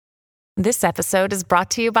This episode is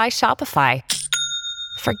brought to you by Shopify.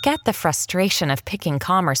 Forget the frustration of picking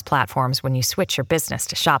commerce platforms when you switch your business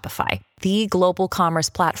to Shopify, the global commerce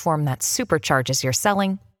platform that supercharges your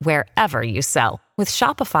selling wherever you sell. With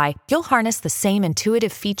Shopify, you'll harness the same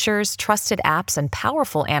intuitive features, trusted apps, and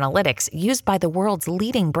powerful analytics used by the world's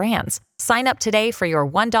leading brands. Sign up today for your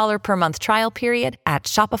 $1 per month trial period at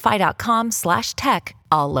shopify.com/tech,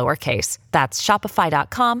 all lowercase. That's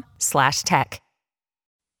shopify.com/tech.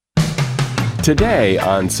 Today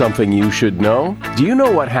on Something You Should Know, do you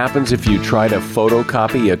know what happens if you try to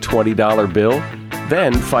photocopy a $20 bill?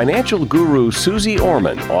 Then financial guru Susie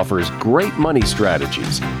Orman offers great money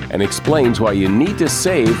strategies and explains why you need to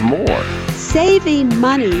save more. Saving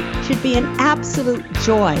money should be an absolute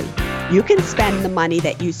joy. You can spend the money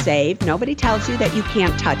that you save. Nobody tells you that you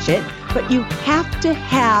can't touch it, but you have to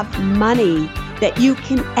have money that you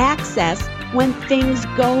can access when things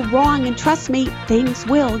go wrong. And trust me, things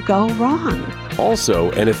will go wrong.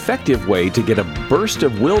 Also, an effective way to get a burst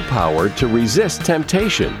of willpower to resist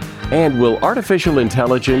temptation. And will artificial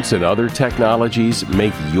intelligence and other technologies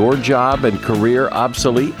make your job and career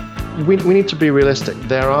obsolete? We need to be realistic.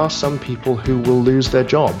 There are some people who will lose their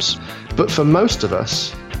jobs. But for most of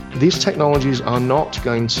us, these technologies are not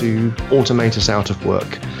going to automate us out of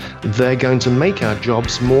work. They're going to make our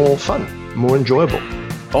jobs more fun, more enjoyable.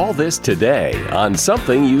 All this today on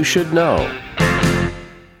Something You Should Know.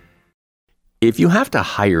 If you have to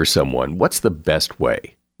hire someone, what's the best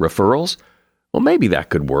way? Referrals? Well, maybe that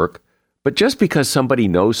could work. But just because somebody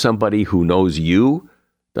knows somebody who knows you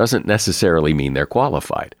doesn't necessarily mean they're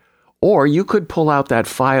qualified. Or you could pull out that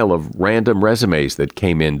file of random resumes that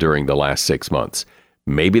came in during the last 6 months.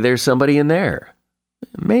 Maybe there's somebody in there.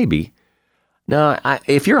 Maybe. Now,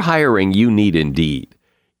 if you're hiring, you need Indeed.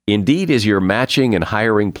 Indeed is your matching and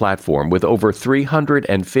hiring platform with over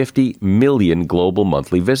 350 million global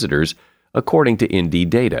monthly visitors, according to Indeed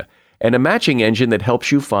data, and a matching engine that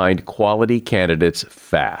helps you find quality candidates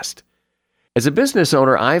fast. As a business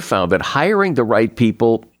owner, I've found that hiring the right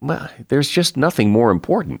people, well, there's just nothing more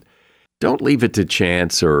important. Don't leave it to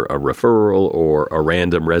chance or a referral or a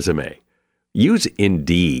random resume. Use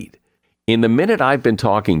Indeed. In the minute I've been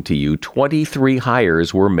talking to you, 23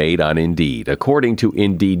 hires were made on Indeed, according to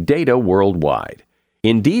Indeed data worldwide.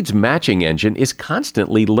 Indeed's matching engine is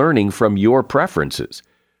constantly learning from your preferences.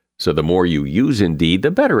 So the more you use Indeed,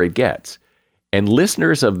 the better it gets. And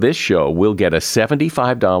listeners of this show will get a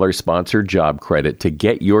 $75 sponsored job credit to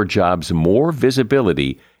get your jobs more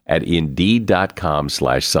visibility at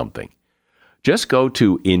Indeed.com/something. Just go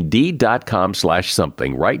to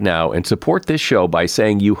Indeed.com/something right now and support this show by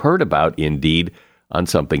saying you heard about Indeed on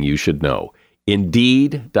Something You Should Know.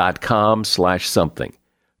 Indeed.com/something.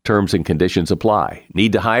 Terms and conditions apply.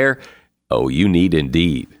 Need to hire? Oh, you need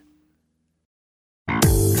Indeed.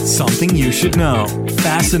 Something you should know.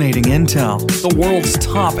 Fascinating intel, the world's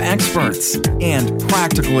top experts, and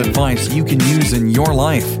practical advice you can use in your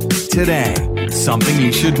life. Today, Something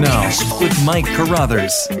You Should Know with Mike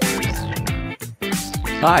Carruthers.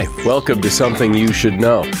 Hi, welcome to Something You Should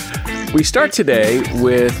Know. We start today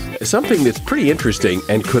with something that's pretty interesting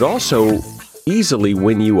and could also easily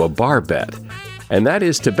win you a bar bet. And that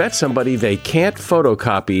is to bet somebody they can't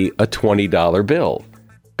photocopy a $20 bill.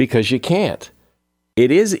 Because you can't.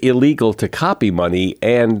 It is illegal to copy money,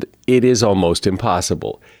 and it is almost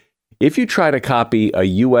impossible. If you try to copy a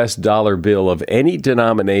US dollar bill of any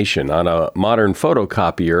denomination on a modern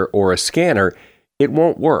photocopier or a scanner, it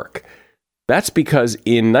won't work. That's because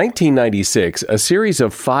in 1996, a series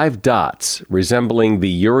of 5 dots resembling the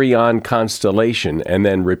Urian constellation and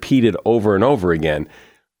then repeated over and over again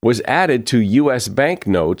was added to U.S.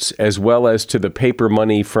 banknotes as well as to the paper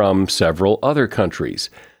money from several other countries.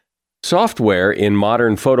 Software in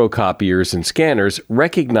modern photocopiers and scanners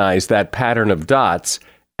recognize that pattern of dots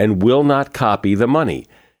and will not copy the money.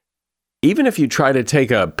 Even if you try to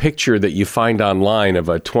take a picture that you find online of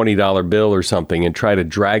a $20 bill or something and try to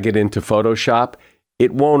drag it into Photoshop,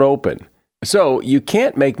 it won't open. So you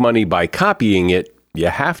can't make money by copying it. You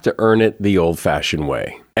have to earn it the old-fashioned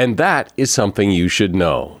way. And that is something you should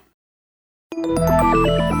know.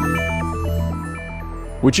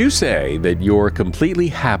 Would you say that you're completely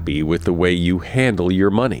happy with the way you handle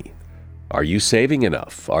your money? Are you saving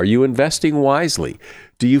enough? Are you investing wisely?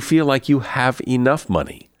 Do you feel like you have enough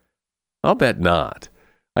money? I'll bet not.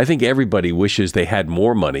 I think everybody wishes they had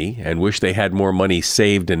more money and wish they had more money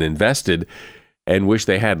saved and invested and wish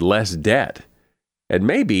they had less debt. And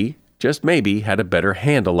maybe, just maybe, had a better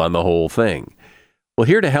handle on the whole thing. Well,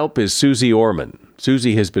 here to help is Susie Orman.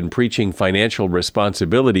 Susie has been preaching financial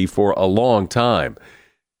responsibility for a long time.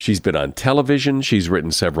 She's been on television, she's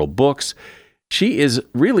written several books, She is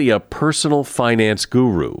really a personal finance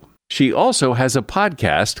guru. She also has a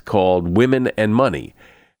podcast called Women and Money.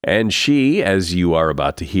 And she, as you are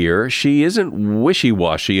about to hear, she isn't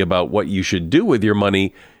wishy-washy about what you should do with your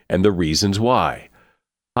money and the reasons why.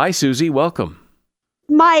 Hi, Susie. Welcome.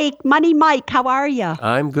 Money Mike, how are you?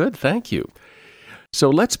 I'm good, thank you. So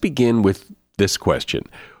let's begin with this question.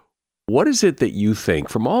 What is it that you think,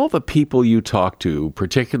 from all the people you talk to,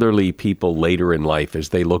 particularly people later in life as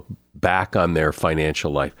they look back on their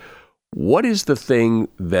financial life, what is the thing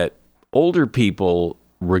that older people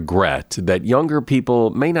regret that younger people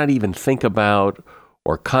may not even think about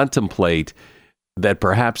or contemplate that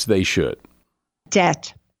perhaps they should?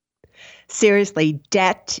 Debt. Seriously,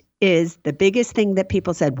 debt is the biggest thing that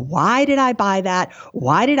people said, why did I buy that?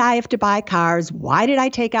 Why did I have to buy cars? Why did I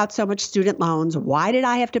take out so much student loans? Why did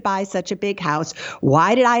I have to buy such a big house?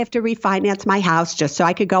 Why did I have to refinance my house just so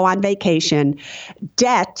I could go on vacation?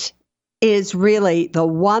 Debt is really the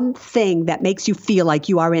one thing that makes you feel like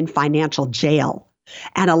you are in financial jail.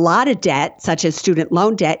 And a lot of debt, such as student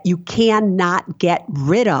loan debt, you cannot get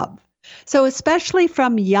rid of. So especially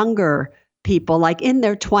from younger people, like in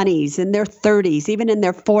their 20s, in their 30s, even in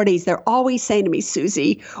their 40s, they're always saying to me,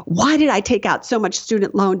 Susie, why did I take out so much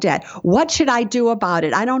student loan debt? What should I do about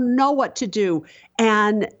it? I don't know what to do.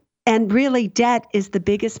 And really, debt is the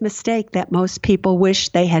biggest mistake that most people wish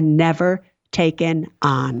they had never taken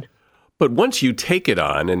on. But once you take it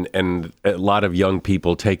on, and a lot of young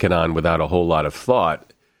people take it on without a whole lot of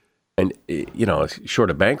thought, and, short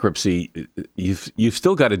of bankruptcy, you've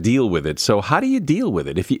still got to deal with it. So how do you deal with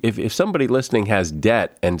it? If somebody listening has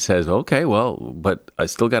debt and says, okay, well, but I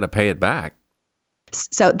still got to pay it back.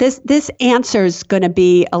 So this answer is going to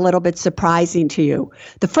be a little bit surprising to you.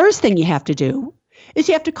 The first thing you have to do is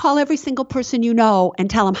you have to call every single person you know and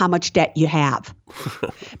tell them how much debt you have.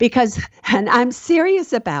 And I'm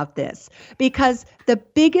serious about this, because the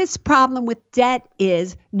biggest problem with debt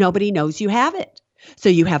is nobody knows you have it. So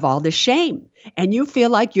you have all this shame and you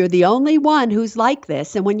feel like you're the only one who's like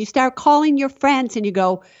this. And when you start calling your friends and you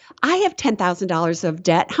go, I have $10,000 of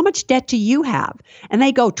debt. How much debt do you have? And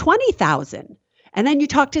they go, 20,000. And then you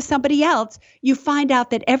talk to somebody else, you find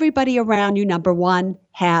out that everybody around you, number one,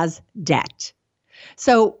 has debt.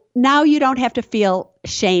 So now you don't have to feel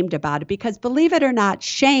ashamed about it, because believe it or not,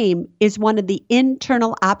 shame is one of the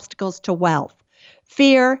internal obstacles to wealth.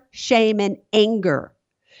 Fear, shame, and anger.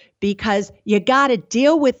 Because you got to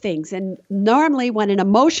deal with things. And normally when an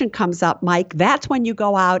emotion comes up, Mike, that's when you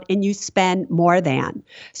go out and you spend more than.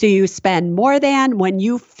 So you spend more than when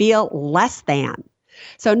you feel less than.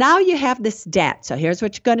 So now you have this debt. So here's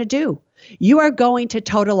what you're going to do. You are going to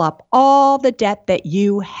total up all the debt that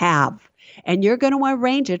you have. And you're going to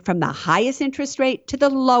arrange it from the highest interest rate to the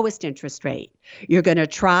lowest interest rate. You're going to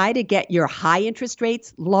try to get your high interest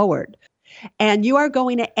rates lowered. And you are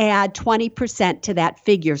going to add 20% to that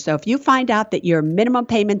figure. So if you find out that your minimum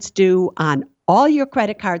payments due on all your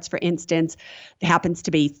credit cards, for instance, happens to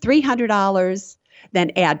be $300,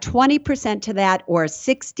 then add 20% to that, or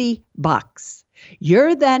 $60.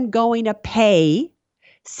 You're then going to pay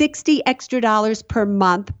 $60 extra per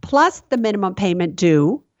month plus the minimum payment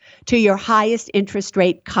due to your highest interest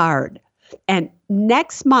rate card. And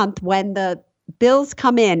next month, when the bills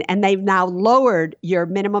come in and they've now lowered your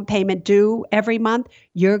minimum payment due every month,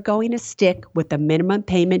 you're going to stick with the minimum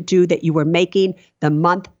payment due that you were making the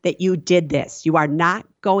month that you did this. You are not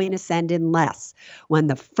going to send in less. When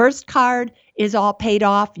the first card is all paid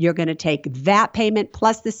off, you're going to take that payment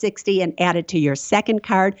plus the 60 and add it to your second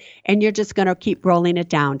card, and you're just going to keep rolling it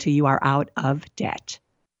down till you are out of debt.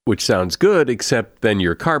 Which sounds good, except then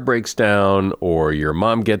your car breaks down or your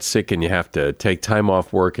mom gets sick and you have to take time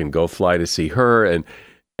off work and go fly to see her,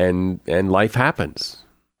 and life happens.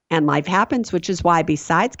 And life happens, which is why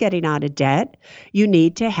besides getting out of debt, you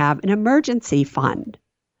need to have an emergency fund.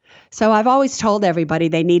 So I've always told everybody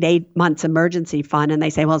they need 8 months emergency fund. And they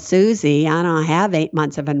say, well, Susie, I don't have 8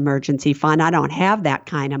 months of an emergency fund. I don't have that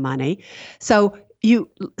kind of money. So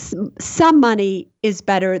some money is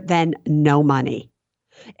better than no money.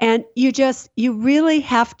 And you really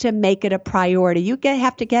have to make it a priority. You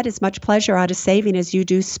have to get as much pleasure out of saving as you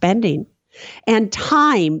do spending. And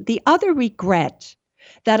time, the other regret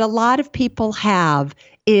that a lot of people have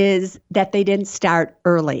is that they didn't start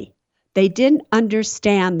early. They didn't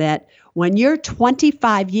understand that when you're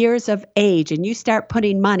 25 years of age and you start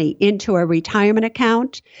putting money into a retirement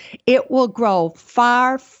account, it will grow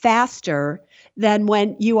far faster than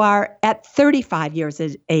when you are at 35 years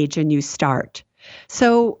of age and you start.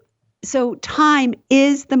 So time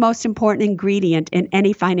is the most important ingredient in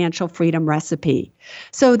any financial freedom recipe.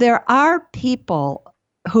 So there are people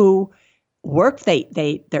who work,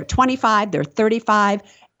 they're 25, they're 35,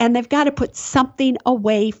 and they've got to put something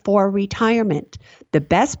away for retirement. The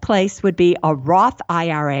best place would be a Roth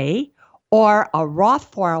IRA or a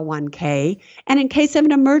Roth 401k. And in case of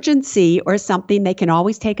an emergency or something, they can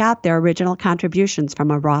always take out their original contributions from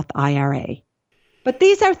a Roth IRA. But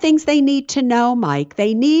these are things they need to know, Mike.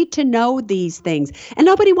 They need to know these things. And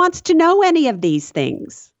nobody wants to know any of these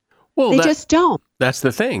things. Well, they just don't. That's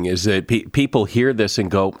the thing, is that people hear this and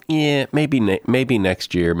go, yeah, maybe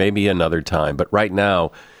next year, maybe another time. But right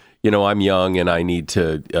now, I'm young and I need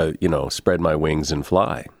to, spread my wings and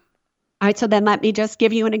fly. All right, so then let me just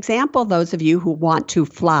give you an example, those of you who want to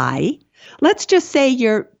fly. Let's just say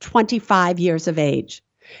you're 25 years of age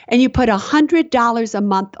and you put $100 a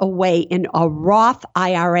month away in a Roth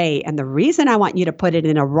IRA. And the reason I want you to put it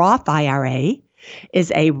in a Roth IRA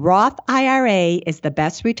is a Roth IRA is the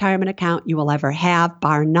best retirement account you will ever have,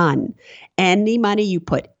 bar none. Any money you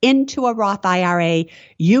put into a Roth IRA,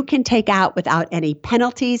 you can take out without any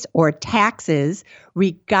penalties or taxes,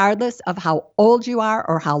 regardless of how old you are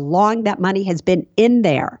or how long that money has been in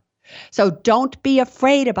there. So don't be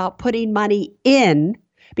afraid about putting money in,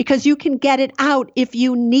 because you can get it out if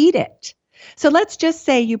you need it. So let's just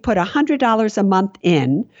say you put $100 a month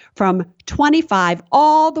in from 25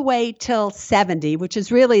 all the way till 70, which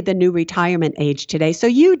is really the new retirement age today. So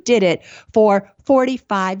you did it for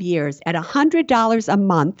 45 years at $100 a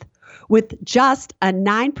month with just a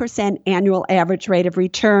 9% annual average rate of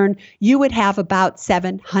return. You would have about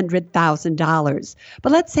 $700,000.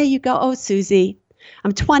 But let's say you go, oh, Susie,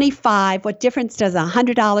 I'm 25. What difference does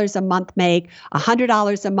 $100 a month make?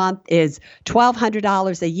 $100 a month is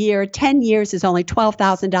 $1,200 a year. 10 years is only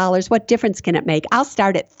 $12,000. What difference can it make? I'll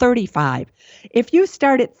start at 35. If you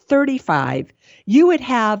start at 35, you would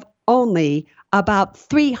have only about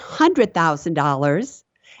 $300,000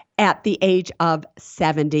 at the age of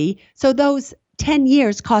 70. So those 10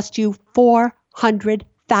 years cost you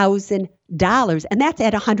 $400,000, and that's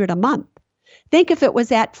at $100 a month. Think if it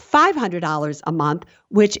was at $500 a month,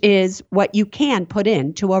 which is what you can put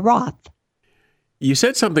into a Roth. You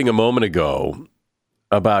said something a moment ago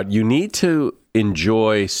about you need to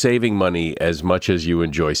enjoy saving money as much as you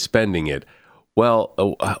enjoy spending it. Well,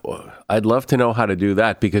 I'd love to know how to do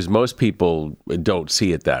that, because most people don't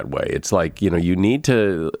see it that way. It's like, you need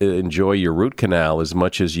to enjoy your root canal as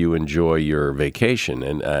much as you enjoy your vacation.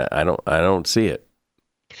 And I don't see it.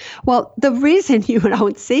 Well, the reason you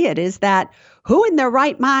don't see it is that who in their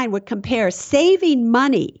right mind would compare saving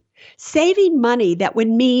money that would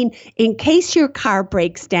mean in case your car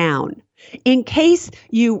breaks down, in case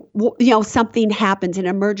something happens, an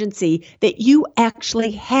emergency, that you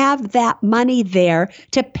actually have that money there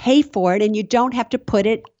to pay for it and you don't have to put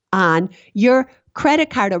it on your credit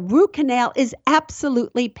card. A root canal is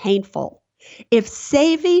absolutely painful. If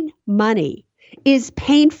saving money is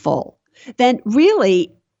painful, then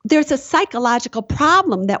really there's a psychological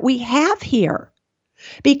problem that we have here,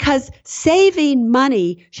 because saving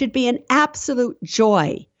money should be an absolute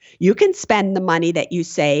joy. You can spend the money that you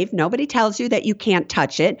save. Nobody tells you that you can't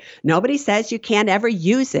touch it. Nobody says you can't ever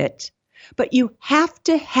use it. But you have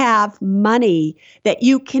to have money that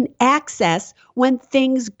you can access when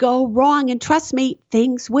things go wrong. And trust me,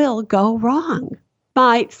 things will go wrong.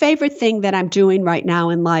 My favorite thing that I'm doing right now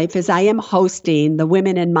in life is I am hosting the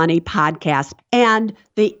Women in Money podcast. And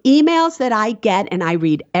the emails that I get, and I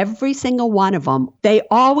read every single one of them, they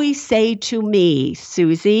always say to me,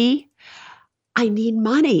 Susie, I need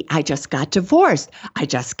money. I just got divorced. I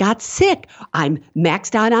just got sick. I'm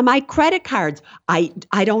maxed out on my credit cards. I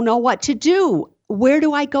don't know what to do. Where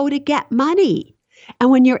do I go to get money? And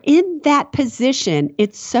when you're in that position,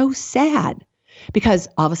 it's so sad, because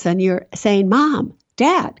all of a sudden you're saying, Mom,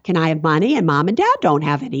 Dad, can I have money? And Mom and Dad don't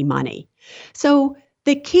have any money. So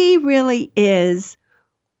the key really is,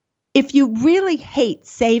 if you really hate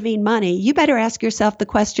saving money, you better ask yourself the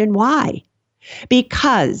question, why?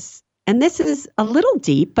 Because, and this is a little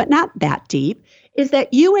deep, but not that deep, is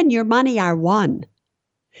that you and your money are one.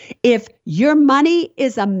 If your money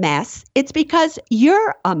is a mess, it's because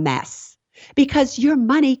you're a mess. Because your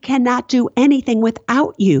money cannot do anything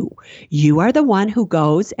without you. You are the one who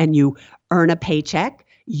goes and you earn a paycheck.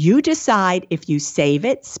 You decide if you save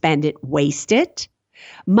it, spend it, waste it.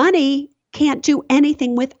 Money can't do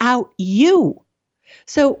anything without you.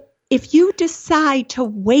 So if you decide to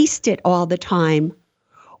waste it all the time,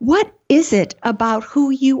 what is it about who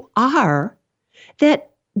you are that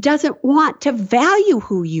doesn't want to value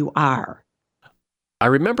who you are? I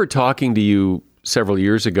remember talking to you several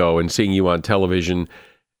years ago and seeing you on television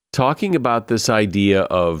talking about this idea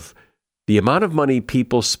of the amount of money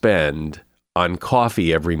people spend on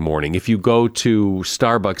coffee every morning, if you go to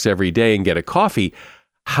Starbucks every day and get a coffee,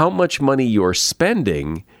 how much money you're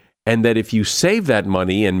spending, and that if you save that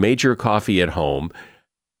money and made your coffee at home,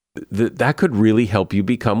 that could really help you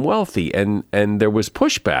become wealthy. And there was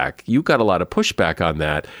pushback. You got a lot of pushback on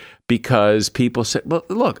that because people said, well,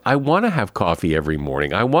 look, I want to have coffee every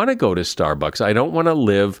morning. I want to go to Starbucks. I don't want to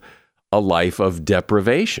live a life of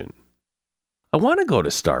deprivation. I want to go to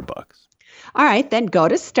Starbucks. All right, then go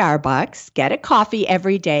to Starbucks, get a coffee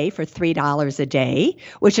every day for $3 a day,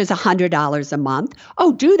 which is $100 a month.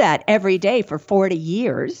 Oh, do that every day for 40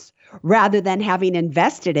 years rather than having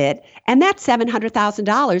invested it. And that's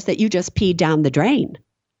 $700,000 that you just peed down the drain.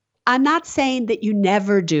 I'm not saying that you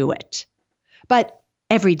never do it, but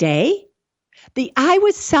every day. I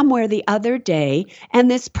was somewhere the other day,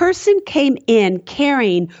 and this person came in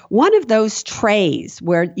carrying one of those trays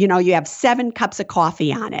where, you have 7 cups of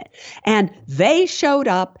coffee on it. And they showed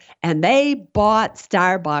up and they bought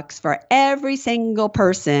Starbucks for every single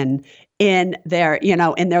person in their,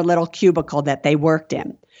 in their little cubicle that they worked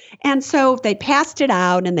in. And so they passed it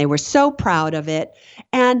out and they were so proud of it.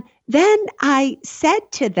 And then I said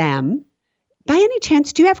to them, by any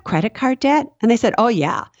chance, do you have credit card debt? And they said, oh,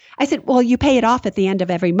 yeah. I said, well, you pay it off at the end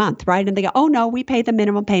of every month, right? And they go, oh, no, we pay the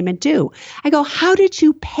minimum payment due. I go, how did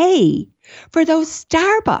you pay for those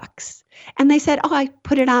Starbucks? And they said, oh, I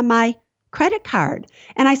put it on my credit card.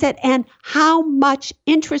 And I said, and how much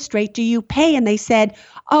interest rate do you pay? And they said,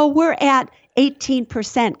 oh, we're at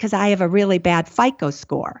 18% because I have a really bad FICO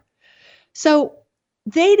score. So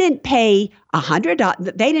they didn't pay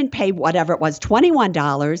 $100. They didn't pay whatever it was,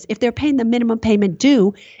 $21. If they're paying the minimum payment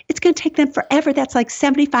due, it's going to take them forever. That's like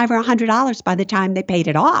 $75 or $100 by the time they paid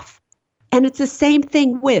it off. And it's the same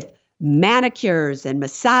thing with manicures and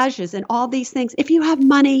massages and all these things. If you have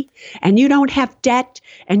money and you don't have debt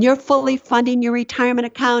and you're fully funding your retirement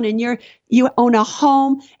account and you own a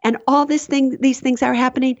home and all these things are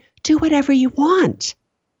happening, do whatever you want.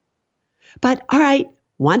 But all right,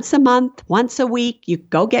 once a month, once a week, you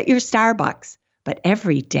go get your Starbucks. But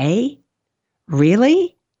every day?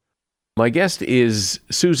 Really? My guest is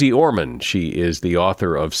Susie Orman. She is the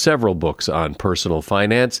author of several books on personal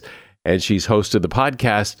finance, and she's hosted the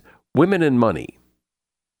podcast Women and Money.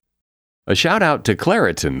 A shout out to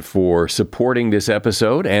Claritin for supporting this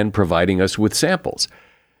episode and providing us with samples.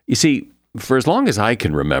 You see, for as long as I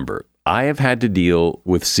can remember, I have had to deal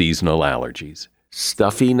with seasonal allergies.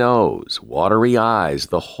 Stuffy nose, watery eyes,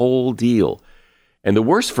 the whole deal. And the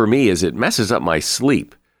worst for me is it messes up my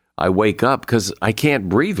sleep. I wake up because I can't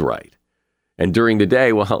breathe right. And during the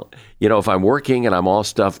day, well, if I'm working and I'm all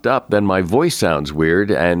stuffed up, then my voice sounds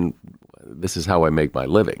weird, and this is how I make my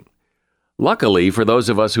living. Luckily, for those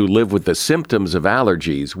of us who live with the symptoms of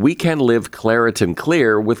allergies, we can live Claritin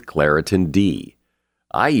Clear with Claritin D.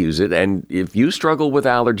 I use it, and if you struggle with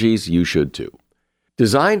allergies, you should too.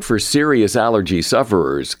 Designed for serious allergy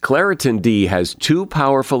sufferers, Claritin D has 2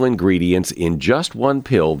 powerful ingredients in just one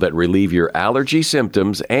pill that relieve your allergy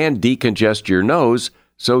symptoms and decongest your nose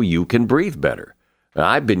so you can breathe better. Now,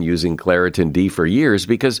 I've been using Claritin D for years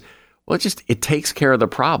because, it takes care of the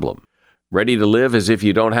problem. Ready to live as if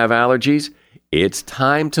you don't have allergies? It's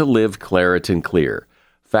time to live Claritin Clear.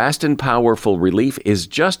 Fast and powerful relief is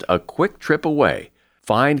just a quick trip away.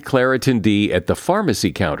 Find Claritin D at the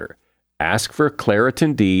pharmacy counter. Ask for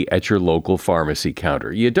Claritin D at your local pharmacy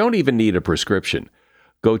counter. You don't even need a prescription.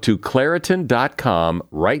 Go to Claritin.com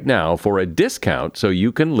right now for a discount so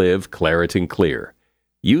you can live Claritin Clear.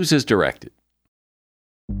 Use as directed.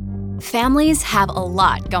 Families have a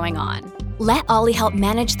lot going on. Let Ollie help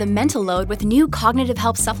manage the mental load with new cognitive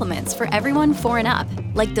help supplements for everyone 4 and up,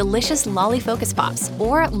 like delicious Lolly Focus Pops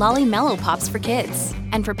or Lolly Mellow Pops for kids.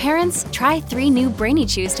 And for parents, try 3 new Brainy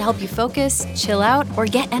Chews to help you focus, chill out, or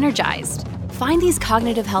get energized. Find these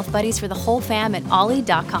cognitive health buddies for the whole fam at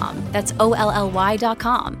ollie.com. That's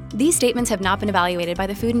OLLY.com. These statements have not been evaluated by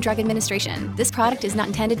the Food and Drug Administration. This product is not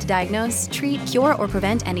intended to diagnose, treat, cure, or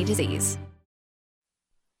prevent any disease.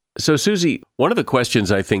 So, Susie, one of the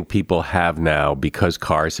questions I think people have now because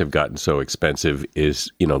cars have gotten so expensive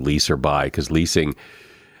is, lease or buy, because leasing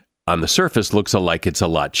on the surface looks like it's a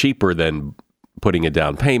lot cheaper than putting a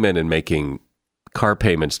down payment and making car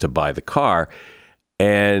payments to buy the car.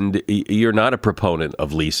 And you're not a proponent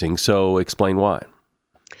of leasing, so explain why.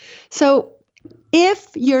 So if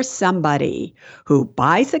you're somebody who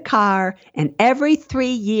buys a car and every 3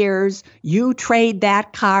 years you trade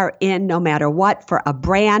that car in no matter what for a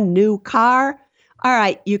brand new car, all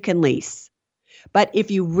right, you can lease. But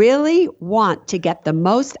if you really want to get the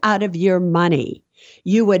most out of your money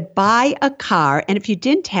You would buy a car, and if you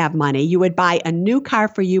didn't have money, you would buy a new car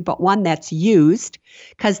for you, but one that's used,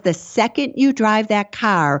 because the second you drive that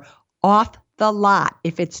car off the lot,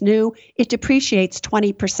 if it's new, it depreciates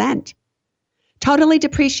 20%. Totally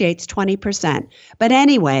depreciates 20%. But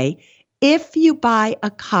anyway, if you buy a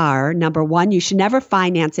car, number one, you should never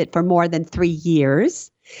finance it for more than 3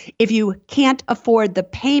 years. If you can't afford the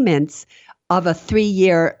payments of a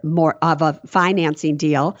 3-year more of a financing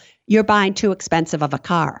deal, you're buying too expensive of a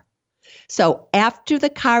car. So after the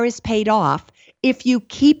car is paid off, if you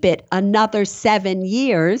keep it another 7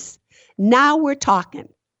 years, now we're talking.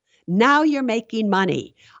 Now you're making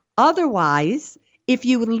money. Otherwise, if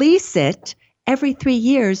you lease it, every 3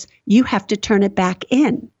 years, you have to turn it back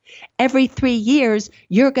in. Every 3 years,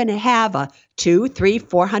 you're going to have a $200, $300,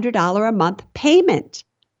 $400 a month payment.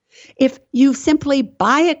 If you simply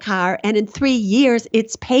buy a car and in 3 years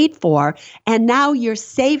it's paid for, and now you're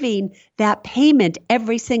saving that payment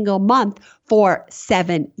every single month for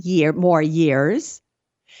 7 more years,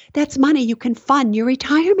 that's money you can fund your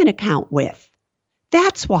retirement account with.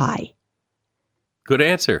 That's why. Good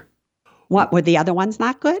answer. What, were the other ones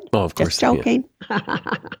not good? Oh, of course. Just joking. Yeah.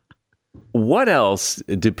 What else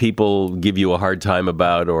do people give you a hard time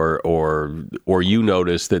about, or you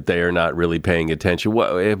notice that they are not really paying attention?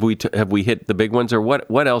 What have we hit the big ones, or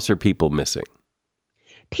what else are people missing?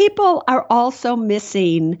 People are also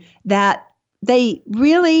missing that they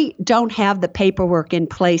really don't have the paperwork in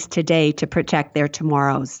place today to protect their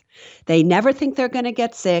tomorrows. They never think they're going to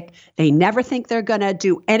get sick. They never think they're going to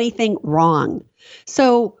do anything wrong.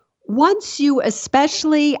 So once you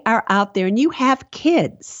especially are out there and you have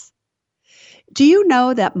kids, do you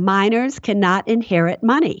know that minors cannot inherit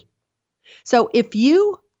money? So if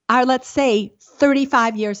you are, let's say,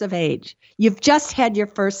 35 years of age, you've just had your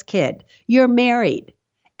first kid, you're married,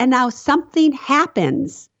 and now something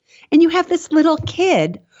happens, and you have this little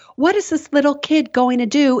kid, what is this little kid going to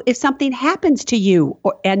do if something happens to you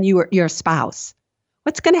and your spouse?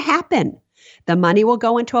 What's going to happen? The money will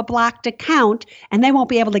go into a blocked account, and they won't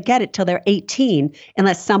be able to get it till they're 18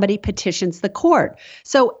 unless somebody petitions the court.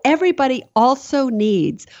 So everybody also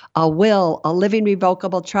needs a will, a living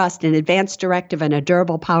revocable trust, an advance directive, and a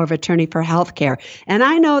durable power of attorney for health care. And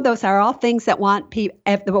I know those are all things that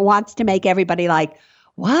wants to make everybody like,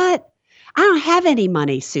 what? I don't have any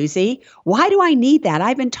money, Susie. Why do I need that?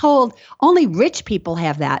 I've been told only rich people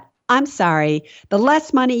have that. I'm sorry. The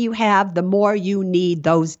less money you have, the more you need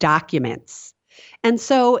those documents. And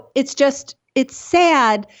so it's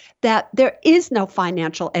sad that there is no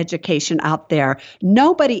financial education out there.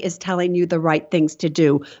 Nobody is telling you the right things to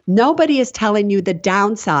do. Nobody is telling you the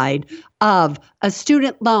downside of a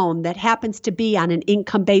student loan that happens to be on an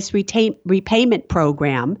income-based repayment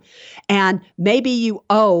program. And maybe you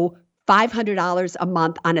owe $500 a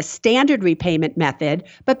month on a standard repayment method,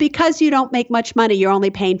 but because you don't make much money, you're only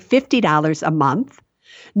paying $50 a month.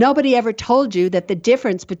 Nobody ever told you that the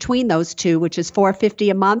difference between those two, which is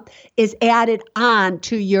 $450 a month, is added on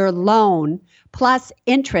to your loan plus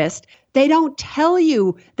interest. They don't tell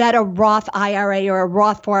you that a Roth IRA or a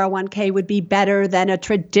Roth 401k would be better than a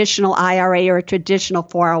traditional IRA or a traditional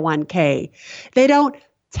 401k. They don't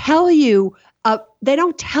tell you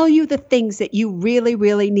the things that you really,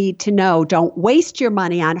 really need to know. Don't waste your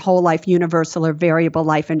money on whole life, universal, or variable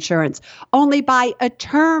life insurance. Only buy a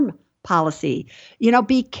term policy.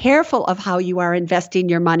 Be careful of how you are investing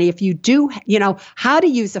your money. If you do, how to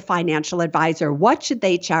use a financial advisor, what should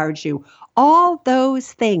they charge you? All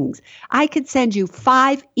those things. I could send you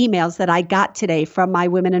 5 emails that I got today from my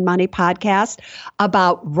Women in Money podcast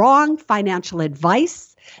about wrong financial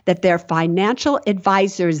advice that their financial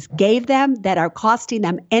advisors gave them that are costing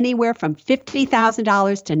them anywhere from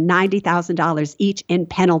 $50,000 to $90,000 each in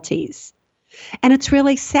penalties. And it's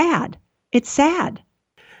really sad. It's sad.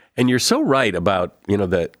 And you're so right about,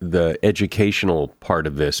 the educational part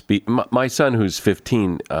of this. My son, who's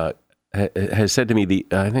 15, has said to me,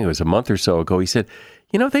 I think it was a month or so ago, he said,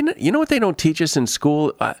 you know what they don't teach us in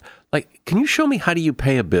school? Can you show me how do you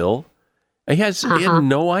pay a bill? He had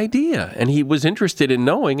no idea. And he was interested in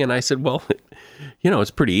knowing. And I said, well,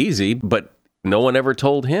 it's pretty easy, but no one ever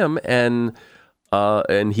told him. And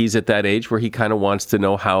he's at that age where he kind of wants to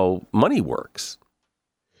know how money works.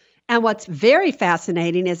 And what's very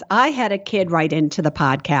fascinating is I had a kid write into the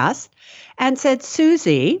podcast and said,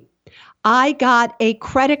 Susie, I got a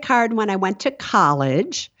credit card when I went to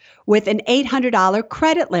college with an $800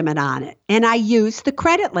 credit limit on it. And I used the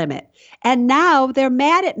credit limit. And now they're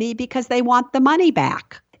mad at me because they want the money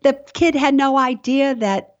back. The kid had no idea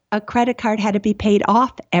that a credit card had to be paid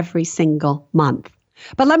off every single month.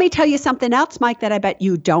 But let me tell you something else, Mike, that I bet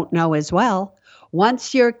you don't know as well.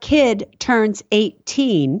 Once your kid turns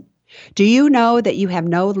 18, do you know that you have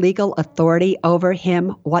no legal authority over him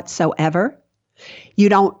whatsoever? You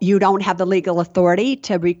don't have the legal authority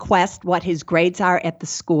to request what his grades are at the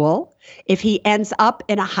school. If he ends up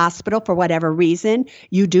in a hospital for whatever reason,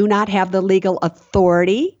 you do not have the legal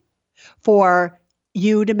authority for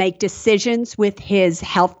you to make decisions with his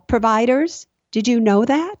health providers. Did you know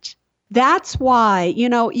that? That's why,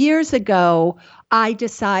 years ago, I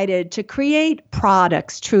decided to create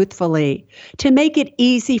products, truthfully, to make it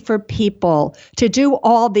easy for people to do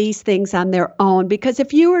all these things on their own. Because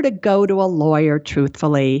if you were to go to a lawyer,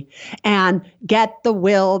 truthfully, and get the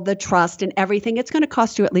will, the trust, and everything, it's going to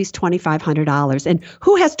cost you at least $2,500. And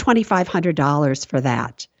who has $2,500 for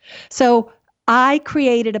that? So I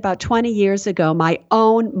created about 20 years ago my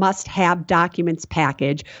own must-have documents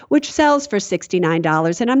package, which sells for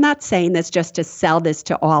 $69. And I'm not saying this just to sell this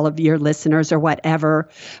to all of your listeners or whatever,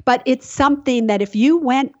 but it's something that if you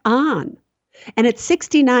went on, and it's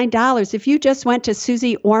 $69, if you just went to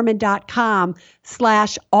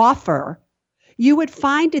susieorman.com/offer, you would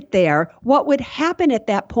find it there. What would happen at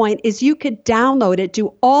that point is you could download it,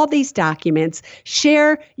 do all these documents,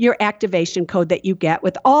 share your activation code that you get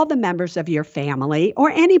with all the members of your family or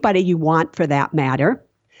anybody you want for that matter.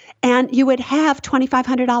 And you would have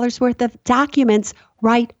 $2,500 worth of documents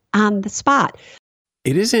right on the spot.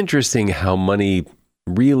 It is interesting how money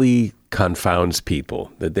really confounds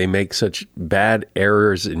people, that they make such bad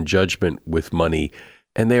errors in judgment with money,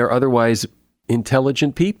 and they are otherwise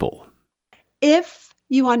intelligent people. If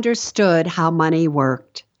you understood how money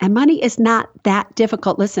worked, and money is not that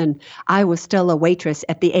difficult. Listen, I was still a waitress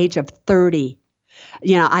at the age of 30.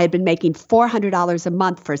 I had been making $400 a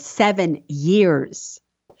month for 7 years.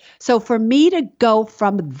 So for me to go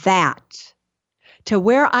from that to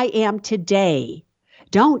where I am today,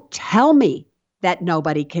 don't tell me that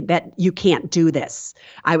you can't do this.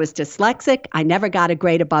 I was dyslexic. I never got a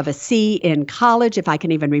grade above a C in college, if I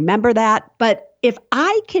can even remember that. But if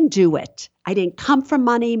I can do it, I didn't come from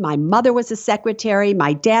money. My mother was a secretary.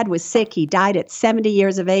 My dad was sick. He died at 70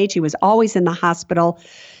 years of age. He was always in the hospital.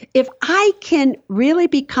 If I can really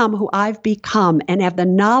become who I've become and have the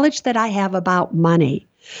knowledge that I have about money,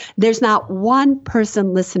 there's not one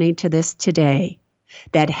person listening to this today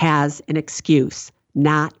that has an excuse.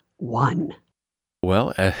 Not one.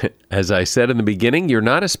 Well, as I said in the beginning, you're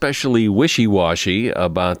not especially wishy-washy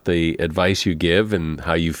about the advice you give and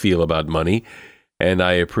how you feel about money, and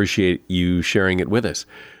I appreciate you sharing it with us.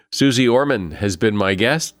 Susie Orman has been my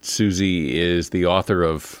guest. Susie is the author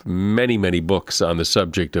of many, many books on the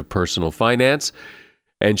subject of personal finance,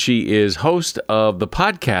 and she is host of the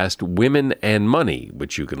podcast Women and Money,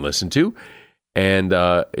 which you can listen to. And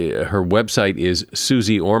her website is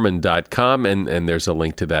susieorman.com, and there's a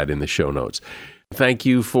link to that in the show notes. Thank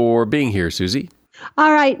you for being here, Susie.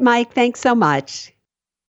 All right, Mike. Thanks so much.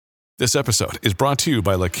 This episode is brought to you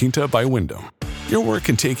by La Quinta by Wyndham. Your work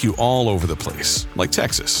can take you all over the place, like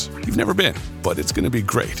Texas. You've never been, but it's going to be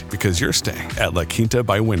great because you're staying at La Quinta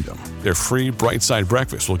by Wyndham. Their free Bright Side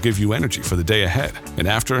breakfast will give you energy for the day ahead. And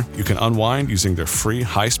after, you can unwind using their free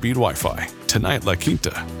high-speed Wi-Fi. Tonight, La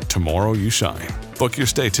Quinta. Tomorrow, you shine. Book your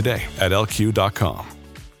stay today at lq.com.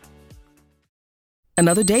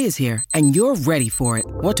 Another day is here, and you're ready for it.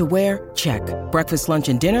 What to wear? Check. Breakfast, lunch,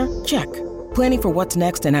 and dinner? Check. Planning for what's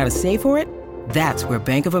next and how to save for it? That's where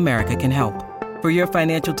Bank of America can help. For your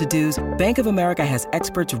financial to-dos, Bank of America has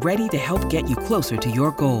experts ready to help get you closer to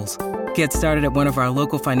your goals. Get started at one of our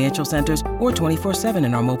local financial centers or 24/7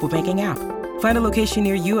 in our mobile banking app. Find a location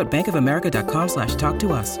near you at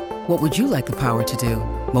bankofamerica.com/talktous. What would you like the power to do?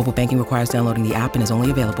 Mobile banking requires downloading the app and is only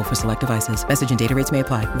available for select devices. Message and data rates may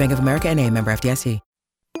apply. Bank of America N.A., member FDIC.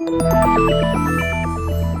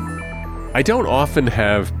 I don't often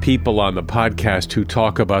have people on the podcast who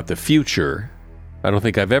talk about the future. I don't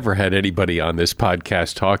think I've ever had anybody on this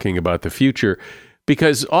podcast talking about the future,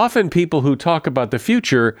 because often people who talk about the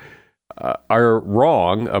future are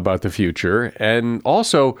wrong about the future. And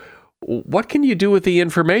also, what can you do with the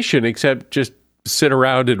information except just sit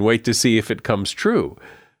around and wait to see if it comes true?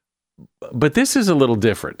 But this is a little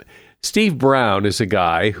different. Steve Brown is a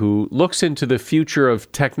guy who looks into the future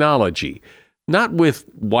of technology, not with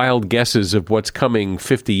wild guesses of what's coming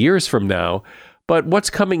 50 years from now, but what's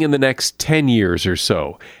coming in the next 10 years or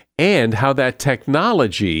so, and how that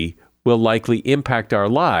technology will likely impact our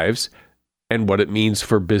lives and what it means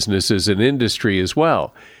for businesses and industry as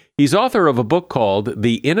well. He's author of a book called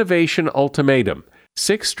The Innovation Ultimatum: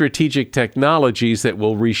 6 Strategic Technologies That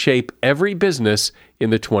Will Reshape Every Business in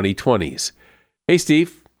the 2020s. Hey,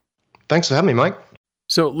 Steve. Thanks for having me, Mike.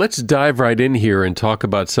 So let's dive right in here and talk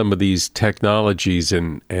about some of these technologies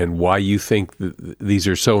and why you think these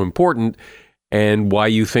are so important and why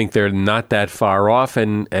you think they're not that far off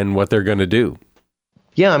and what they're going to do.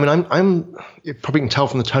 Yeah, I mean, I'm you probably can tell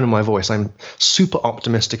from the tone of my voice, I'm super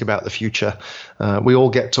optimistic about the future. We all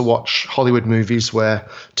get to watch Hollywood movies where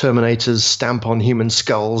Terminators stamp on human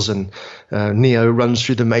skulls and Neo runs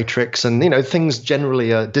through the Matrix, and things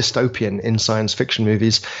generally are dystopian in science fiction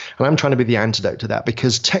movies. And I'm trying to be the antidote to that,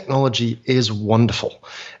 because technology is wonderful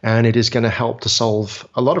and it is going to help to solve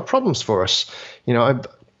a lot of problems for us.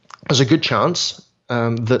 There's a good chance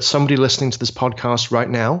that somebody listening to this podcast right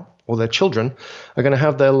now, or their children, are going to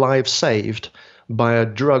have their lives saved by a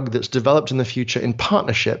drug that's developed in the future in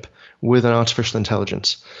partnership with an artificial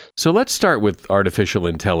intelligence. So let's start with artificial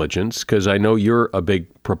intelligence, because I know you're a big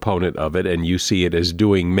proponent of it and you see it as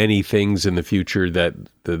doing many things in the future that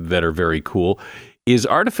are very cool. Is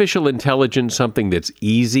artificial intelligence something that's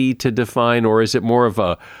easy to define, or is it more of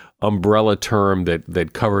a umbrella term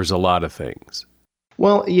that covers a lot of things?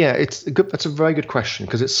 Well, yeah, that's a very good question,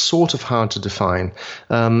 because it's sort of hard to define.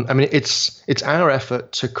 It's our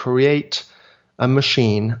effort to create a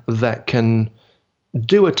machine that can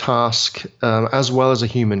do a task as well as a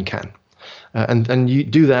human can. And you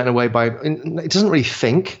do that in a way it doesn't really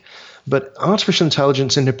think, but artificial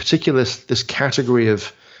intelligence, in particular, this category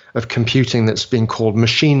of computing that's being called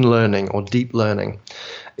machine learning or deep learning,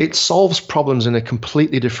 it solves problems in a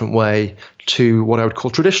completely different way to what I would call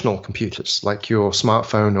traditional computers, like your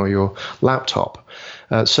smartphone or your laptop.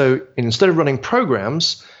 So instead of running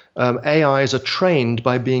programs, AIs are trained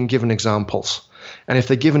by being given examples. And if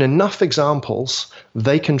they're given enough examples,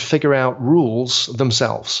 they can figure out rules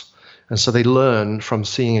themselves. And so they learn from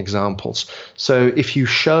seeing examples. So if you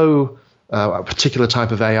show a particular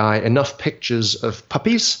type of AI enough pictures of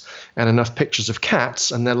puppies and enough pictures of cats,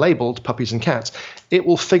 and they're labeled puppies and cats, it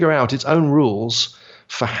will figure out its own rules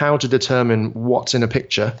for how to determine what's in a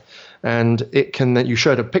picture. And you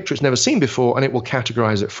show it a picture it's never seen before, and it will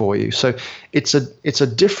categorize it for you. So it's a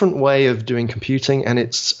different way of doing computing, and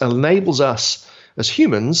it enables us as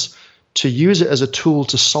humans to use it as a tool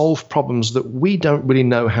to solve problems that we don't really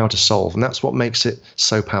know how to solve. And that's what makes it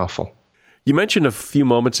so powerful. You mentioned a few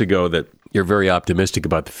moments ago that you're very optimistic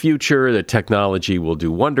about the future, that technology will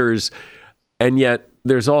do wonders, and yet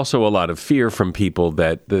there's also a lot of fear from people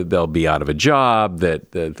that they'll be out of a job,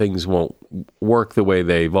 that things won't work the way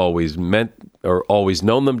they've always meant or always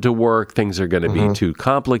known them to work. Things are going to be too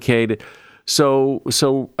complicated. So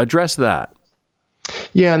address that.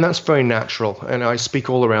 Yeah, and that's very natural. And I speak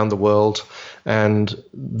all around the world, and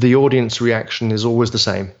the audience reaction is always the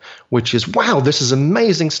same, which is, wow, this is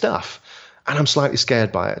amazing stuff. And I'm slightly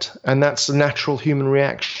scared by it. And that's a natural human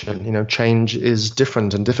reaction. Change is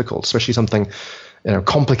different and difficult, especially something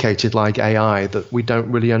complicated like AI that we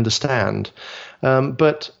don't really understand.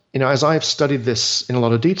 But as I've studied this in a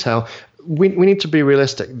lot of detail, we need to be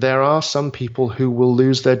realistic. There are some people who will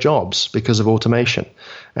lose their jobs because of automation.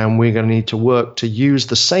 And we're going to need to work to use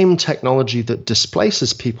the same technology that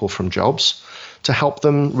displaces people from jobs to help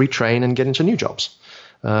them retrain and get into new jobs.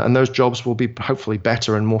 And those jobs will be hopefully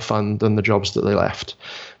better and more fun than the jobs that they left.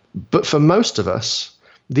 But for most of us,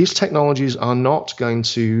 these technologies are not going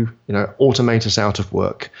to, automate us out of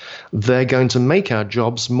work. They're going to make our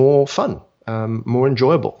jobs more fun, more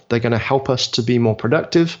enjoyable. They're going to help us to be more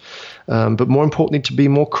productive, but more importantly, to be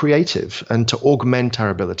more creative and to augment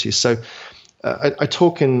our abilities. So I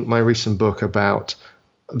talk in my recent book about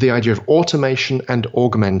the idea of automation and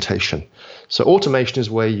augmentation. So automation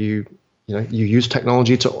is where you use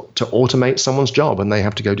technology to automate someone's job and they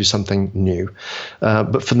have to go do something new.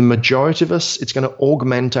 But for the majority of us, it's going to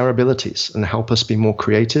augment our abilities and help us be more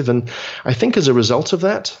creative. And I think as a result of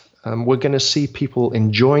that, we're going to see people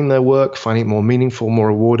enjoying their work, finding it more meaningful, more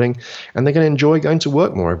rewarding, and they're going to enjoy going to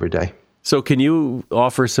work more every day. So can you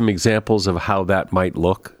offer some examples of how that might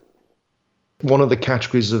look? One of the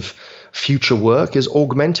categories of future work is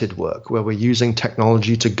augmented work, where we're using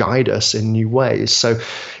technology to guide us in new ways. So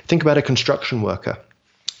think about a construction worker.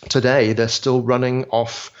 Today, they're still running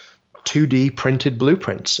off 2D printed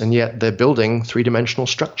blueprints, and yet they're building three-dimensional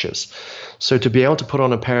structures. So to be able to put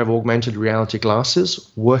on a pair of augmented reality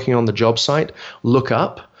glasses, working on the job site, look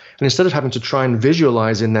up, and instead of having to try and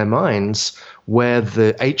visualize in their minds where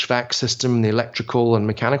the HVAC system, the electrical and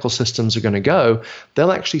mechanical systems are going to go,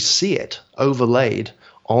 they'll actually see it overlaid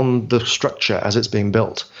on the structure as it's being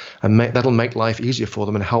built. And that'll make life easier for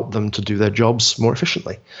them and help them to do their jobs more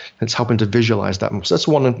efficiently. It's helping to visualize that more. So that's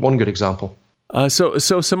one good example. So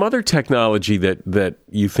some other technology that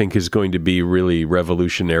you think is going to be really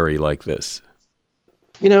revolutionary like this?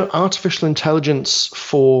 Artificial intelligence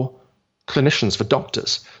for clinicians, for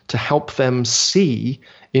doctors, to help them see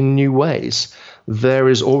in new ways. There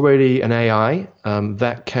is already an AI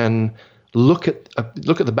that can look at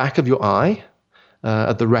the back of your eye,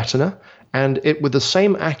 at the retina, and it, with the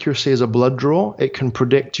same accuracy as a blood draw, it can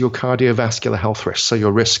predict your cardiovascular health risks, so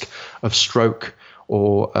your risk of stroke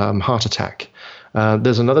or heart attack.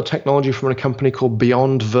 There's another technology from a company called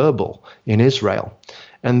Beyond Verbal in Israel,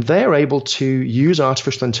 and they're able to use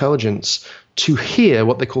artificial intelligence to hear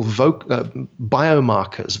what they call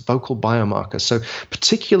biomarkers, vocal biomarkers, so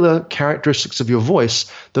particular characteristics of your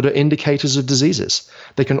voice that are indicators of diseases.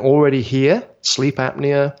 They can already hear sleep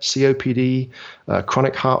apnea, COPD,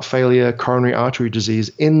 chronic heart failure, coronary artery disease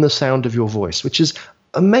in the sound of your voice, which is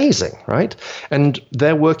amazing, right? And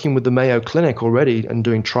they're working with the Mayo Clinic already and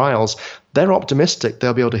doing trials. They're optimistic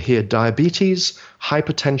they'll be able to hear diabetes,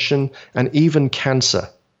 hypertension, and even cancer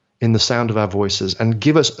in the sound of our voices and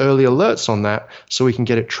give us early alerts on that so we can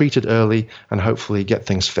get it treated early and hopefully get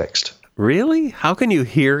things fixed. Really? How can you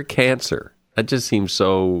hear cancer? That just seems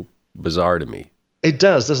so bizarre to me. It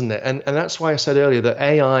does, doesn't it? And that's why I said earlier that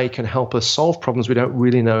AI can help us solve problems we don't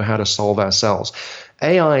really know how to solve ourselves.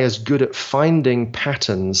 AI is good at finding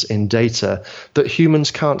patterns in data that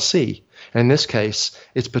humans can't see. In this case,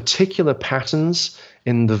 it's particular patterns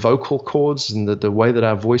in the vocal cords and the way that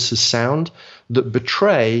our voices sound that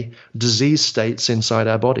betray disease states inside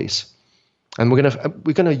our bodies. And we're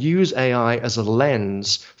going to use AI as a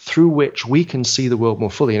lens through which we can see the world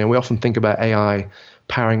more fully. And we often think about AI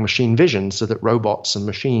powering machine vision so that robots and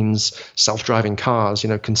machines, self-driving cars,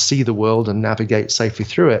 can see the world and navigate safely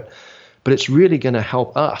through it. But it's really going to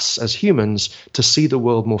help us as humans to see the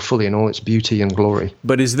world more fully in all its beauty and glory.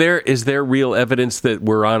 But is there real evidence that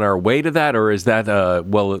we're on our way to that? Or is that,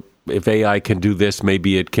 if AI can do this,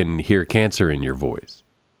 maybe it can hear cancer in your voice?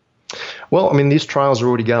 Well, I mean, these trials are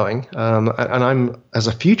already going. And as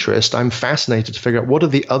a futurist, I'm fascinated to figure out what are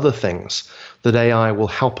the other things that AI will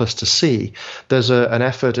help us to see. There's an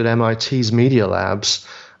effort at MIT's Media Labs.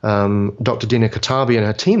 Dr. Dina Katabi and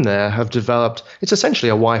her team there have developed, it's essentially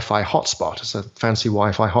a Wi-Fi hotspot. It's a fancy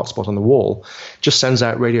Wi-Fi hotspot on the wall. It just sends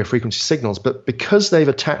out radio frequency signals. But because they've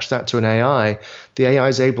attached that to an AI, the AI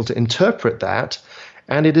is able to interpret that,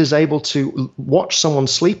 and it is able to watch someone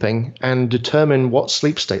sleeping and determine what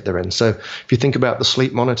sleep state they're in. So if you think about the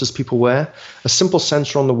sleep monitors people wear, a simple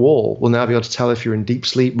sensor on the wall will now be able to tell if you're in deep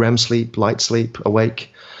sleep, REM sleep, light sleep,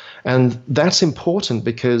 awake. And that's important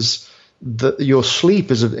because your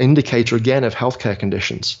sleep is an indicator, again, of healthcare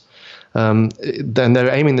conditions. Then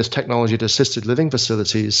they're aiming this technology at assisted living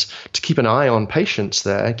facilities to keep an eye on patients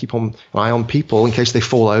there, keep an eye on people in case they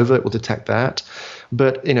fall over, it will detect that.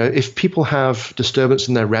 But, if people have disturbance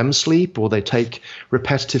in their REM sleep or they take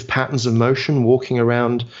repetitive patterns of motion walking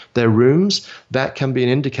around their rooms, that can be an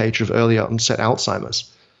indicator of early onset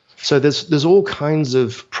Alzheimer's. So there's all kinds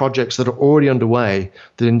of projects that are already underway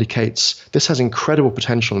that indicates this has incredible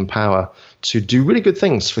potential and power to do really good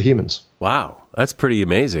things for humans. Wow, that's pretty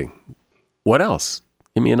amazing. What else?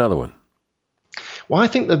 Give me another one. Well, I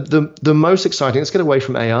think the most exciting, let's get away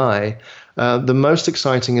from AI, the most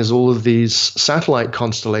exciting is all of these satellite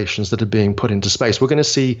constellations that are being put into space. We're going to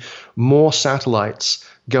see more satellites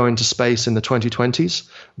go into space in the 2020s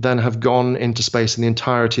than have gone into space in the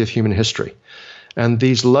entirety of human history. And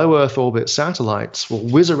these low Earth orbit satellites will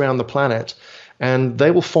whiz around the planet, and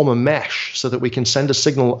they will form a mesh so that we can send a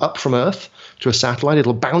signal up from Earth to a satellite.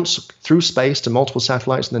 It'll bounce through space to multiple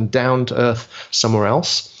satellites and then down to Earth somewhere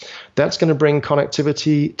else. That's going to bring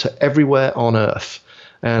connectivity to everywhere on Earth.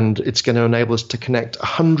 And it's going to enable us to connect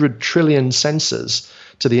 100 trillion sensors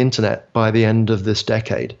to the internet by the end of this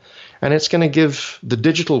decade. And it's going to give the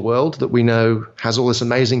digital world that we know has all this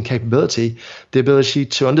amazing capability, the ability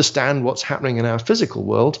to understand what's happening in our physical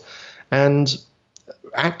world and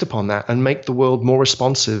act upon that and make the world more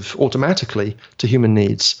responsive automatically to human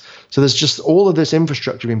needs. So there's just all of this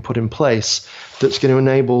infrastructure being put in place that's going to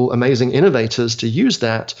enable amazing innovators to use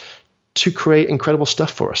that to create incredible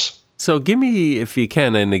stuff for us. So give me, if you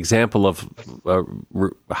can, an example of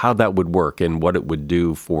how that would work and what it would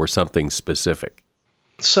do for something specific.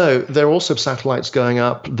 So there are also satellites going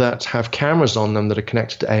up that have cameras on them that are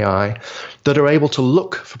connected to AI that are able to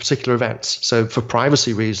look for particular events. So for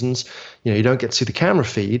privacy reasons, you don't get to see the camera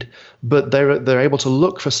feed, but they're able to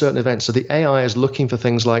look for certain events. So the AI is looking for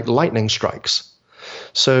things like lightning strikes.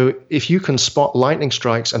 So if you can spot lightning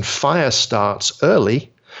strikes and fire starts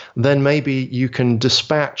early, then maybe you can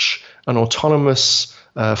dispatch an autonomous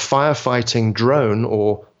firefighting drone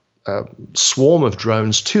or swarm of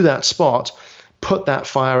drones to that spot put that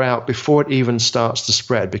fire out before it even starts to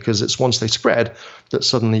spread, because it's once they spread that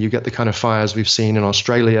suddenly you get the kind of fires we've seen in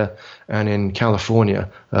Australia and in California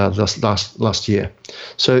last year.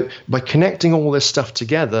 So by connecting all this stuff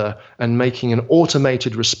together and making an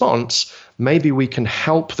automated response, maybe we can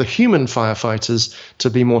help the human firefighters to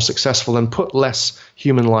be more successful and put less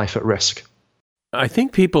human life at risk. I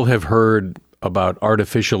think people have heard about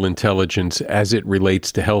artificial intelligence as it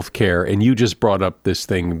relates to healthcare, and you just brought up this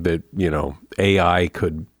thing that, AI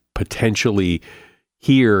could potentially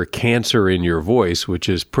hear cancer in your voice, which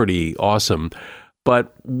is pretty awesome.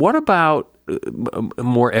 But what about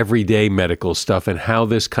more everyday medical stuff and how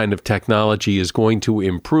this kind of technology is going to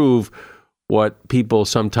improve what people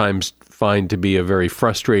sometimes find to be a very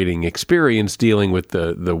frustrating experience dealing with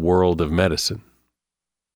the world of medicine?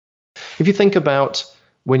 If you think about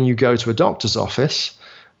when you go to a doctor's office,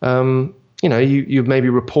 you may be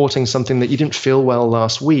reporting something that you didn't feel well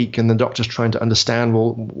last week, and the doctor's trying to understand,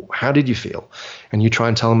 well, how did you feel? And you try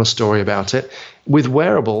and tell them a story about it. With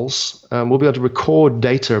wearables, we'll be able to record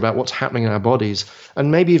data about what's happening in our bodies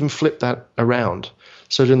and maybe even flip that around.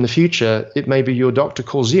 So that in the future, it may be your doctor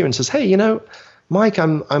calls you and says, hey, Mike,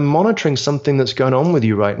 I'm monitoring something that's going on with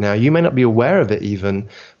you right now. You may not be aware of it even,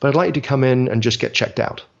 but I'd like you to come in and just get checked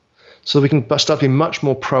out. So we can start being much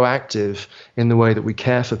more proactive in the way that we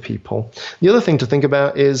care for people. The other thing to think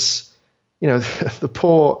about is,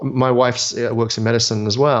 my wife works in medicine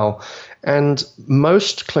as well, and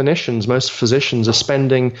most clinicians, most physicians are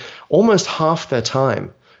spending almost half their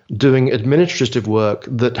time doing administrative work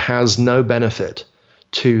that has no benefit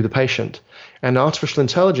to the patient. And artificial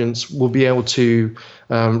intelligence will be able to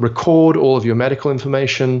record all of your medical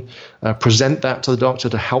information, present that to the doctor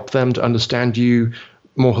to help them to understand you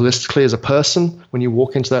more holistically as a person when you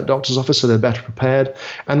walk into that doctor's office, so they're better prepared,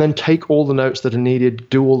 and then take all the notes that are needed,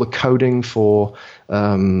 do all the coding for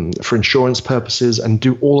insurance purposes, and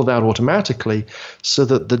do all of that automatically so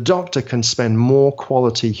that the doctor can spend more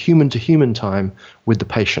quality human-to-human time with the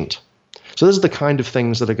patient. So those are the kind of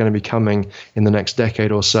things that are going to be coming in the next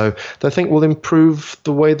decade or so that I think will improve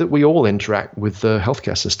the way that we all interact with the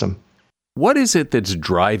healthcare system. What is it that's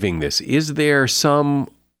driving this? Is there some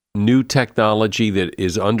new technology that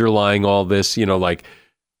is underlying all this, like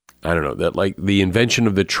the invention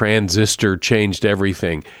of the transistor changed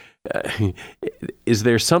everything? Is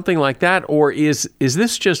there something like that? Or is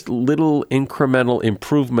this just little incremental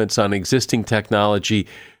improvements on existing technology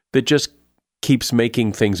that just keeps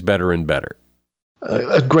making things better and better?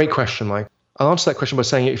 A great question, Mike. I'll answer that question by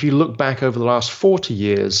saying if you look back over the last 40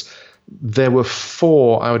 years, there were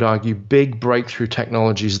 4, I would argue, big breakthrough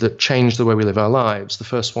technologies that changed the way we live our lives. The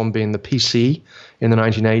first one being the PC in the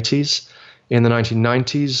 1980s. In the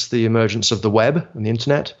 1990s, the emergence of the web and the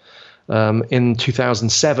internet. In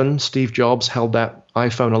 2007, Steve Jobs held that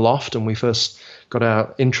iPhone aloft, and we first got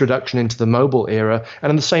our introduction into the mobile era. And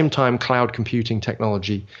at the same time, cloud computing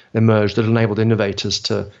technology emerged that enabled innovators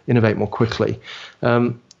to innovate more quickly.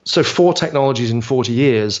 So 4 technologies in 40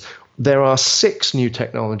 years. There are 6 new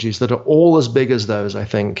technologies that are all as big as those, I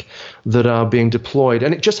think, that are being deployed.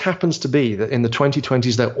 And it just happens to be that in the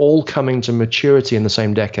 2020s, they're all coming to maturity in the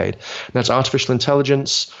same decade. And that's artificial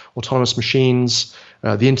intelligence, autonomous machines,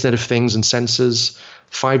 the Internet of Things and sensors,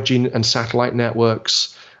 5G and satellite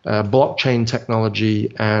networks, blockchain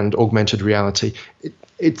technology, and augmented reality.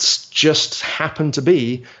 It's just happened to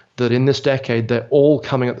be that in this decade, they're all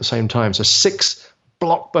coming at the same time. So 6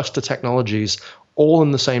 blockbuster technologies all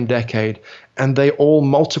in the same decade, and they all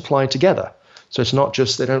multiply together. So it's not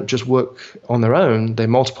just, they don't just work on their own, they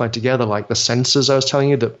multiply together like the sensors I was telling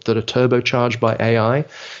you that are turbocharged by AI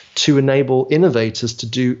to enable innovators to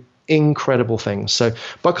do incredible things. So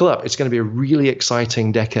buckle up, it's going to be a really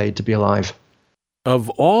exciting decade to be alive. Of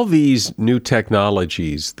all these new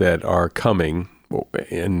technologies that are coming,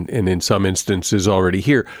 and in some instances already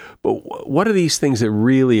here, but what are these things that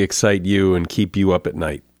really excite you and keep you up at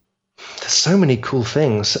night? There's so many cool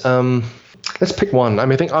things. Let's pick one.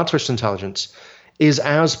 I think artificial intelligence is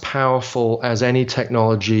as powerful as any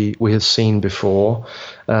technology we have seen before.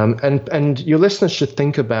 And your listeners should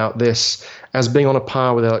think about this as being on a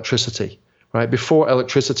par with electricity, right? Before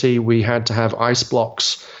electricity, we had to have ice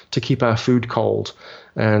blocks to keep our food cold.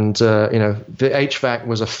 And, the HVAC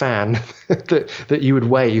was a fan that you would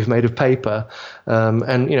wave made of paper.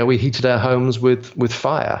 And we heated our homes with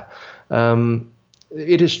fire.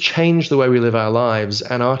 It has changed the way we live our lives,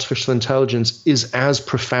 and artificial intelligence is as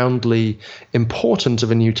profoundly important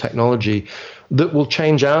of a new technology that will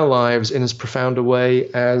change our lives in as profound a way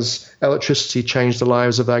as electricity changed the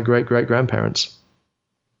lives of our great-great-grandparents.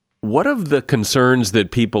 What of the concerns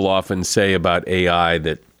that people often say about AI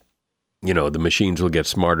that the machines will get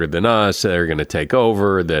smarter than us, they're going to take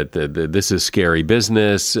over, that this is scary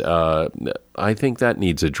business. I think that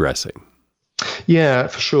needs addressing. Yeah,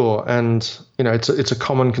 for sure. And, it's a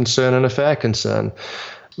common concern and a fair concern.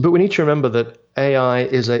 But we need to remember that AI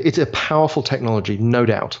it's a powerful technology, no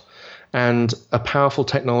doubt. And a powerful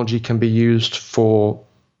technology can be used for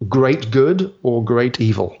great good or great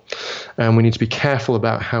evil. And we need to be careful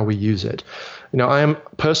about how we use it. I'm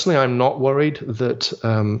not worried that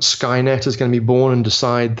Skynet is going to be born and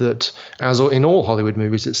decide that, as in all Hollywood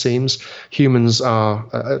movies, it seems, humans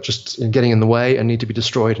are just getting in the way and need to be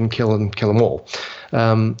destroyed and kill them all.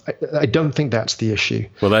 I don't think that's the issue.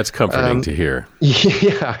 Well, that's comforting to hear.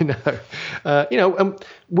 Yeah, I know.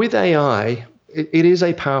 With AI, it is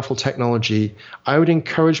a powerful technology. I would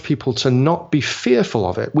encourage people to not be fearful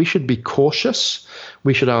of it. We should be cautious.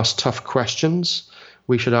 We should ask tough questions.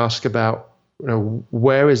 We should ask about,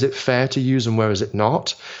 where is it fair to use and where is it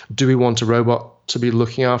not? Do we want a robot to be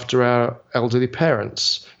looking after our elderly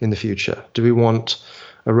parents in the future? Do we want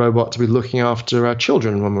a robot to be looking after our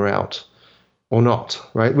children when we're out or not,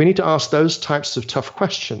 right? We need to ask those types of tough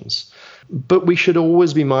questions. But we should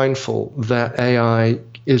always be mindful that AI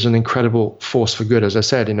is an incredible force for good. As I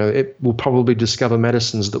said, it will probably discover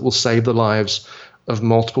medicines that will save the lives of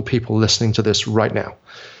multiple people listening to this right now.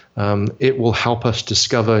 It will help us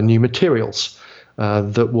discover new materials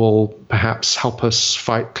that will perhaps help us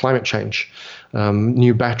fight climate change,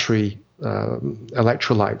 new battery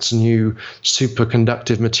electrolytes, new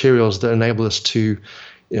superconductive materials that enable us to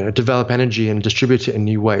develop energy and distribute it in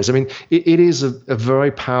new ways. I mean, it is a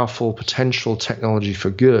very powerful potential technology for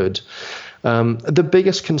good. The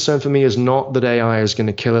biggest concern for me is not that AI is going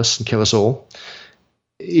to kill us and kill us all.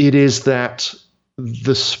 It is that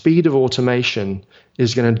the speed of automation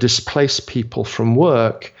is going to displace people from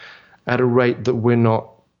work at a rate that we're not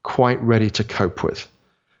quite ready to cope with.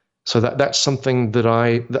 So that's something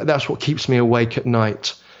that's what keeps me awake at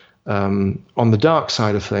night on the dark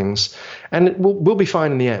side of things. And we'll be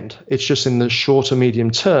fine in the end. It's just in the short or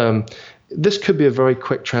medium term, this could be a very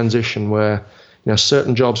quick transition where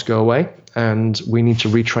certain jobs go away and we need to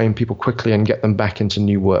retrain people quickly and get them back into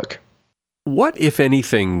new work. What, if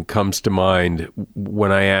anything, comes to mind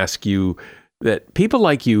when I ask you that people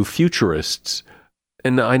like you, futurists,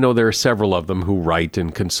 and I know there are several of them who write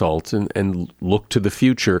and consult and look to the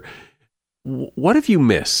future, what have you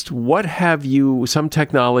missed? What have some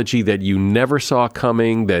technology that you never saw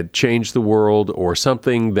coming that changed the world, or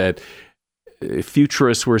something that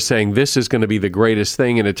futurists were saying this is going to be the greatest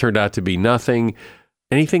thing and it turned out to be nothing?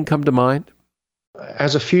 Anything come to mind?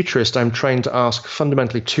 As a futurist, I'm trained to ask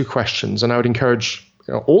fundamentally two questions, and I would encourage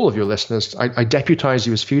all of your listeners, I deputize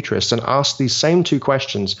you as futurists, and ask these same two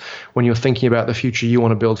questions when you're thinking about the future you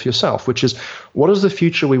want to build for yourself, which is, what is the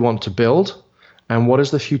future we want to build, and what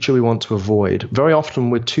is the future we want to avoid? Very often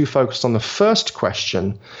we're too focused on the first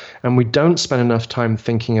question, and we don't spend enough time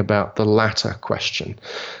thinking about the latter question.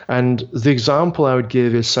 And the example I would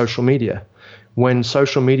give is social media. When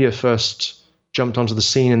social media first jumped onto the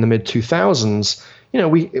scene in the mid-2000s,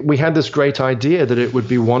 we had this great idea that it would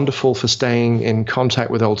be wonderful for staying in contact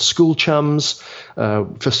with old school chums,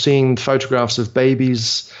 for seeing photographs of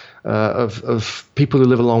babies, of people who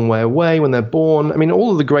live a long way away when they're born. I mean, all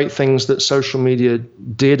of the great things that social media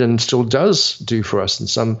did and still does do for us in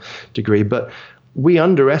some degree. But we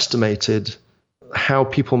underestimated how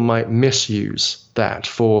people might misuse that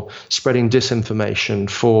for spreading disinformation,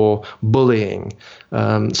 for bullying.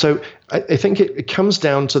 So I think it comes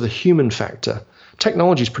down to the human factor.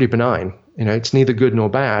 Technology is pretty benign. It's neither good nor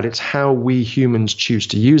bad. It's how we humans choose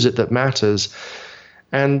to use it that matters.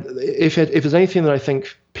 And if there's anything that I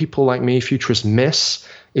think people like me, futurists, miss,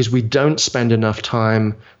 is we don't spend enough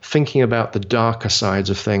time thinking about the darker sides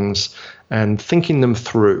of things and thinking them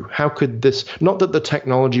through. How could this, not that the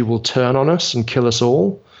technology will turn on us and kill us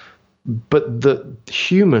all, but that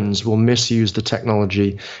humans will misuse the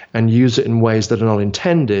technology and use it in ways that are not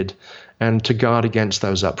intended, and to guard against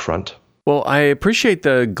those up front. Well, I appreciate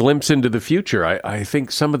the glimpse into the future. I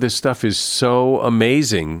think some of this stuff is so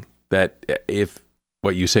amazing that if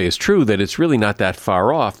what you say is true, that it's really not that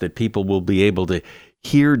far off, that people will be able to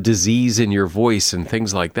hear disease in your voice and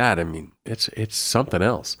things like that. I mean, it's something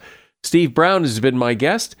else. Steve Brown has been my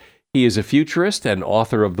guest. He is a futurist and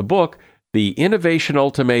author of the book, The Innovation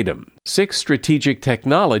Ultimatum: 6 Strategic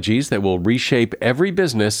Technologies That Will Reshape Every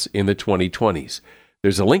Business in the 2020s.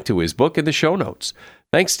 There's a link to his book in the show notes.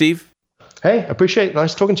 Thanks, Steve. Hey, appreciate it.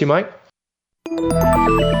 Nice talking to you, Mike.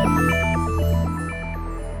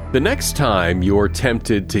 The next time you're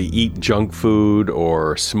tempted to eat junk food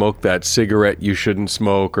or smoke that cigarette you shouldn't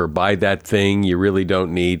smoke or buy that thing you really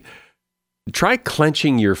don't need, Try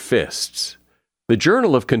clenching your fists. The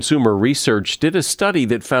Journal of Consumer Research did a study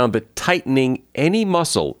that found that tightening any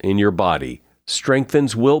muscle in your body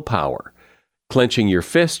strengthens willpower. Clenching your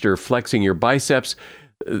fist or flexing your biceps,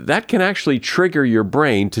 that can actually trigger your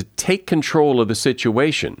brain to take control of the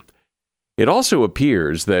situation. It also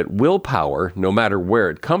appears that willpower, no matter where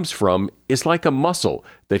it comes from, is like a muscle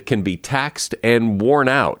that can be taxed and worn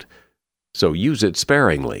out. So use it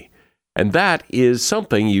sparingly. And that is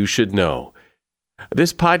something you should know.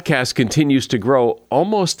 This podcast continues to grow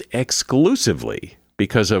almost exclusively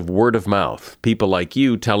because of word of mouth, people like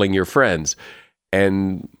you telling your friends.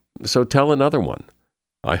 And so tell another one.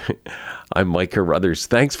 I'm Mike Carruthers.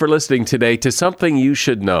 Thanks for listening today to Something You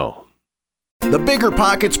Should Know. The Bigger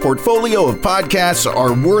Pockets portfolio of podcasts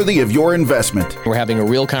are worthy of your investment. We're having a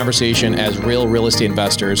real conversation as real estate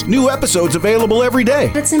investors. New episodes available every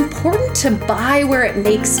day. It's important to buy where it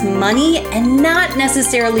makes money and not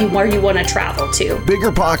necessarily where you want to travel to.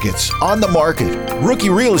 Bigger Pockets, On the Market,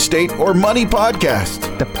 Rookie Real Estate, or Money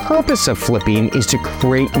Podcast. The purpose of flipping is to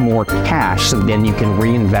create more cash so then you can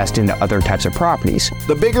reinvest into other types of properties.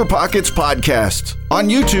 The Bigger Pockets Podcast, on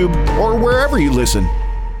YouTube or wherever you listen.